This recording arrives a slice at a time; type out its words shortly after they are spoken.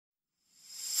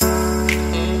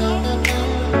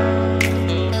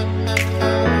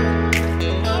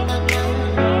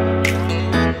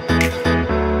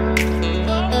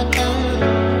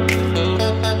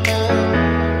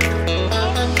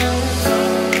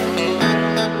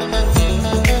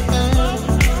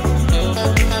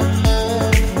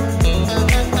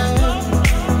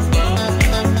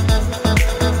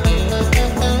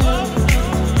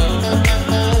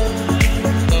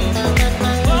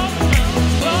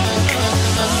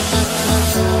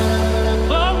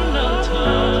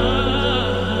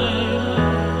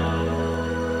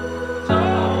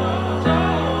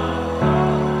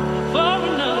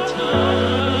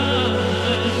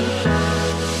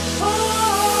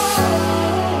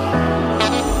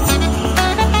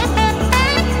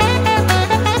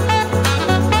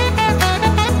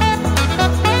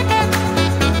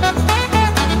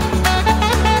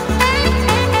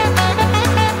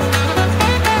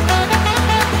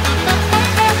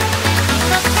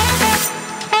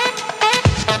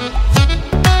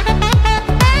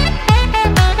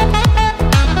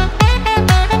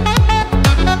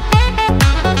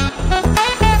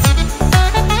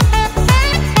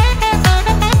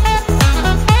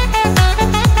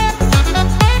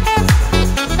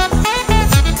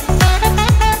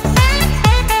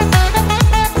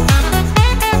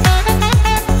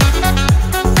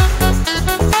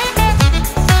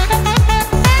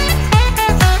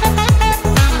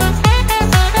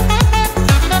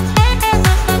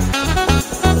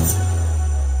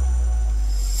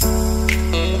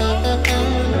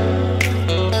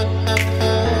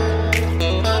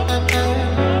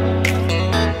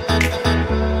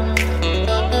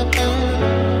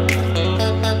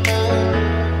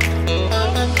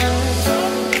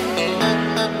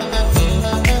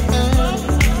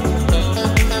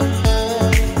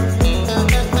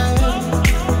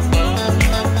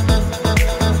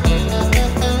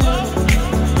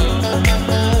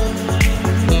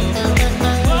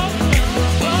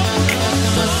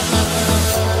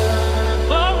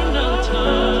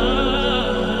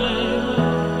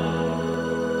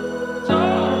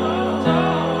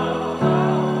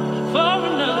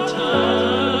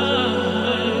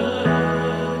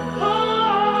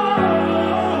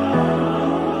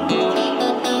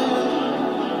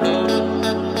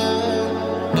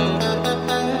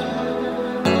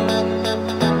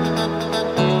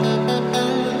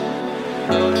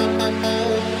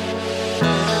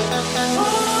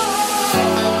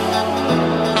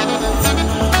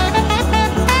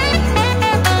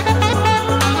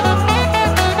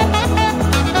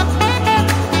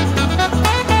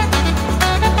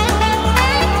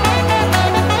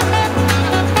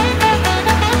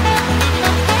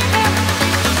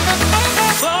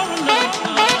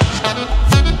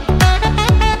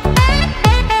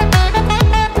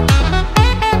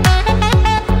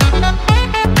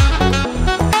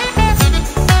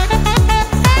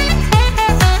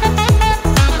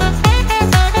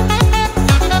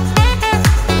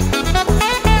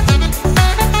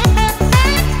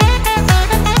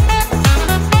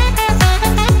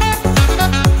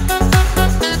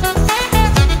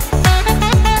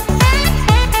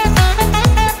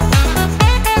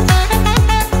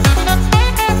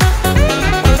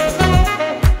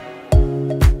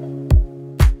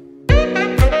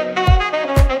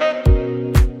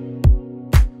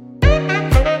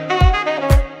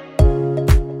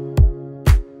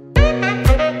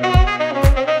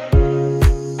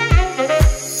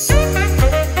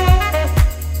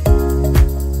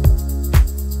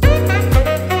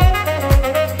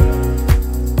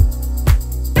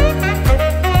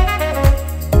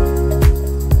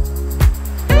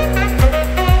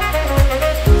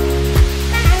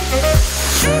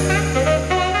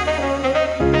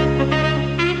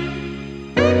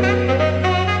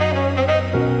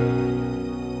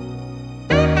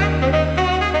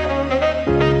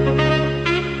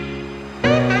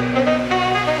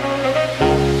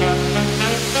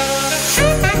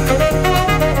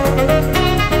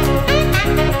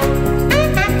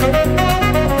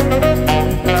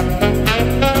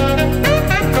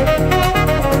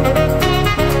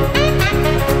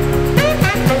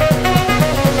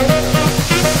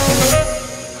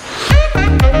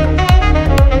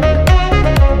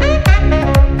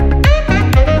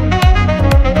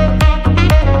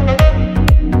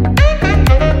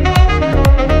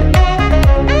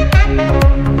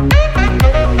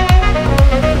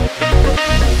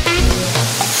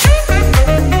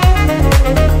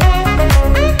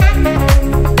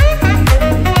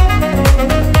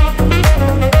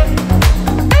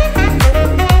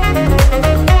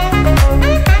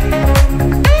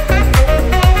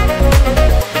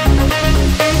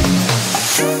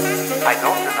I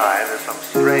don't deny there's some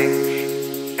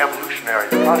strange evolutionary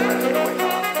process going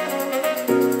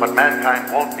on, but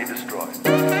mankind won't be destroyed.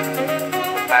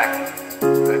 The fact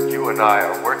that you and I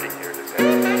are working here today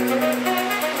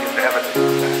is evidence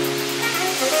of that.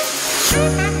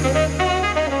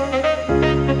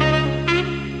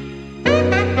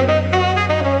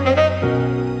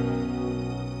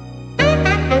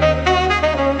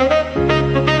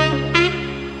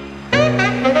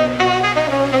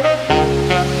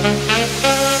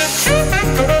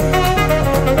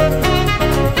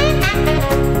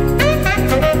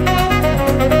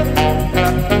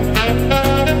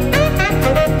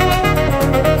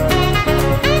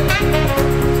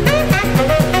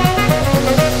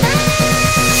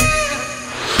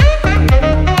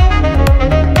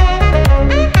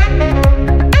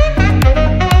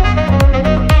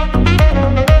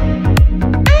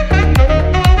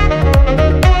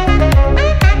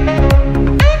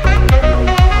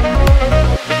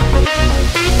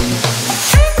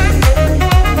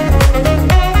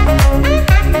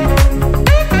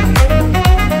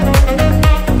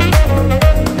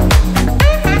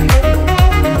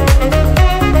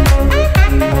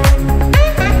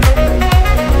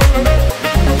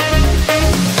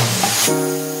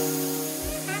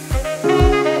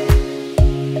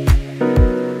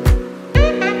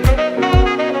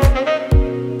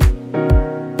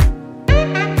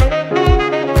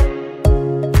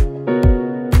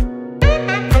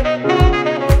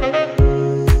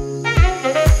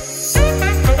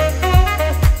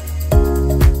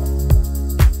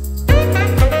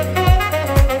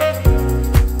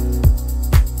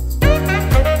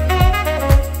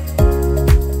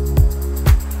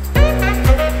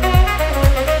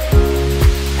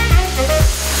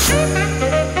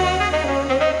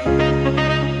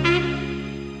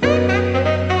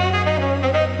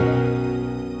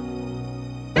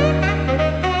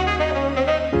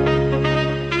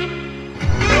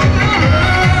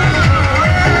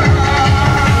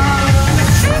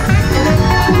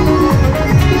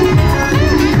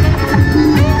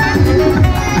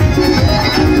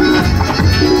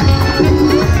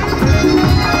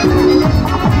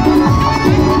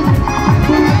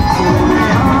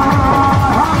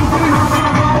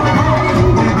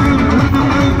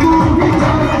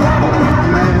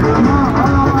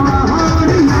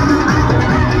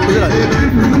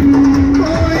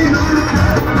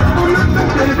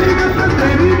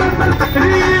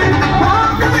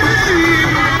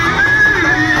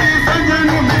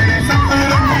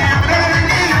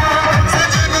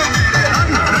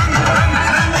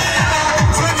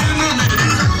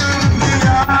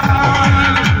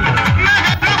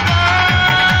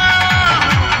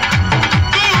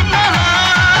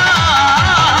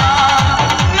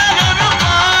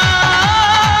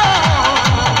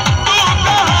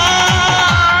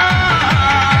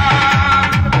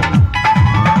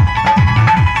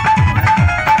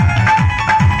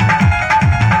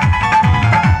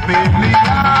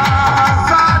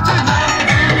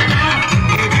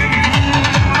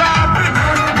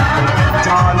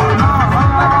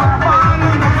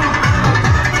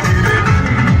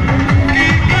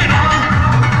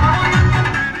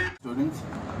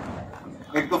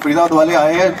 Faridabad वाले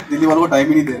आए हैं, दिल्ली वालों को time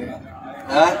ही नहीं दे रहे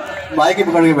हैं, mic ही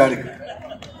पकड़ के बैठ गए.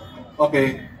 Okay,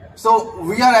 so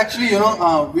we are actually,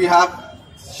 we have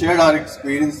shared our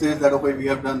experiences that okay, we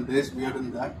have done this, we have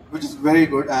done that, which is very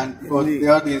good, and because they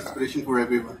are the inspiration for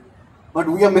everyone. But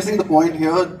we are missing the point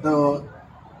here. The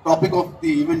topic of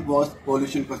the event was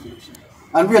pollution conservation,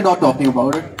 and we are not talking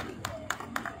about it.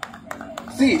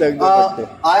 See,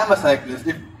 I am a cyclist.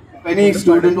 If any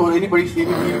student or anybody see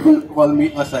me, he will call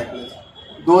me a cyclist.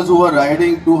 Those who are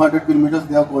riding 200 kilometers,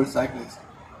 they are called cyclists.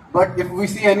 But if we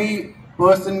see any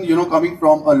person, coming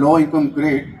from a low income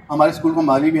grade, हमारे school को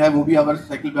माली भी है, वो भी अगर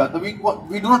cycle पे आता,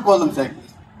 we do not call them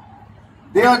cyclists.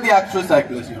 They are the actual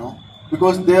cyclists,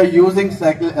 because they are using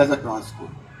cycle as a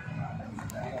transport.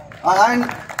 And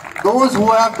those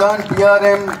who have done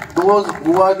PRM, those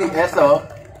who are the SR,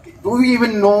 do we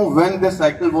even know when this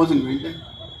cycle was invented?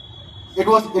 It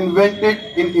was invented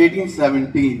in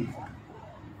 1817,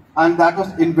 and that was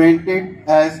invented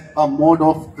as a mode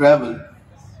of travel.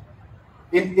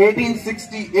 In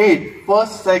 1868,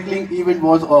 first cycling event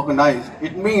was organized.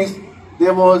 It means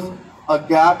there was a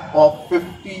gap of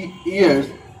 50 years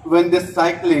when this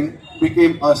cycling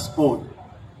became a sport.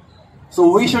 So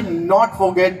we should not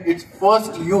forget its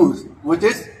first use, which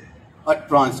is a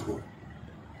transport.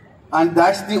 And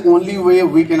that's the only way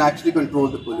we can actually control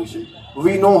the pollution.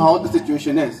 We know how the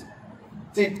situation is.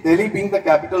 See, Delhi being the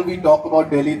capital, we talk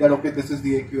about Delhi that okay, this is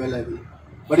the AQI level.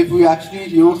 But if we actually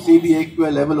see the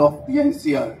AQI level of the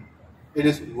NCR, it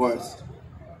is worse.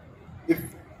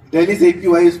 Delhi's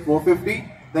AQI is 450,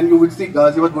 then you would see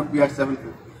Ghaziabad would be at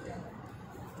 750.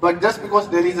 But just because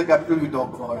Delhi is the capital, we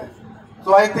talk about it.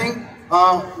 So I think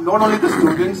not only the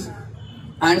students,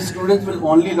 and students will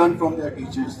only learn from their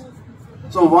teachers.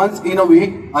 So once in a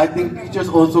week, I think teachers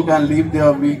also can leave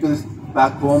their vehicles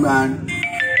back home, and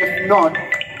if not,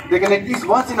 they can at least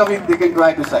once in a week they can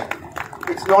try to cycle.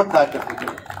 It's not that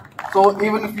difficult. So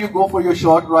even if you go for your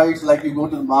short rides, like you go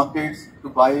to the markets to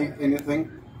buy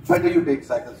anything, better you take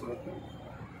cycles with you.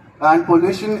 And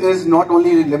pollution is not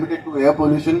only limited to air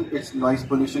pollution, it's noise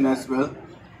pollution as well.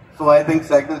 So I think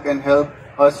cycle can help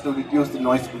us to reduce the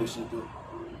noise pollution too.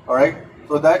 Alright,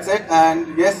 so that's it.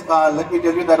 And yes, let me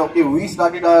tell you that okay, we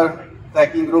started our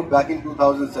cycling group back in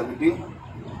 2017.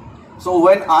 So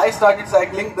when I started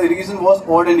cycling, the reason was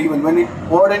odd and even. When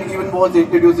odd and even was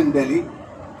introduced in Delhi,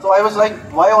 so I was like,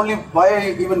 why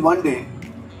even one day?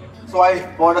 So I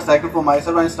bought a cycle for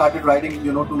myself and started riding,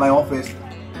 to my office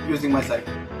using my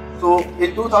cycle. So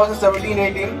in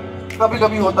 2017-18,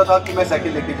 कभी-कभी होता था कि मैं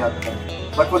cycle लेके जाता था.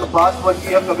 But for the past 1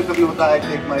 year, कभी-कभी होता है I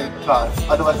take my car.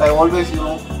 Otherwise, I always,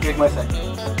 take my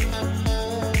cycle.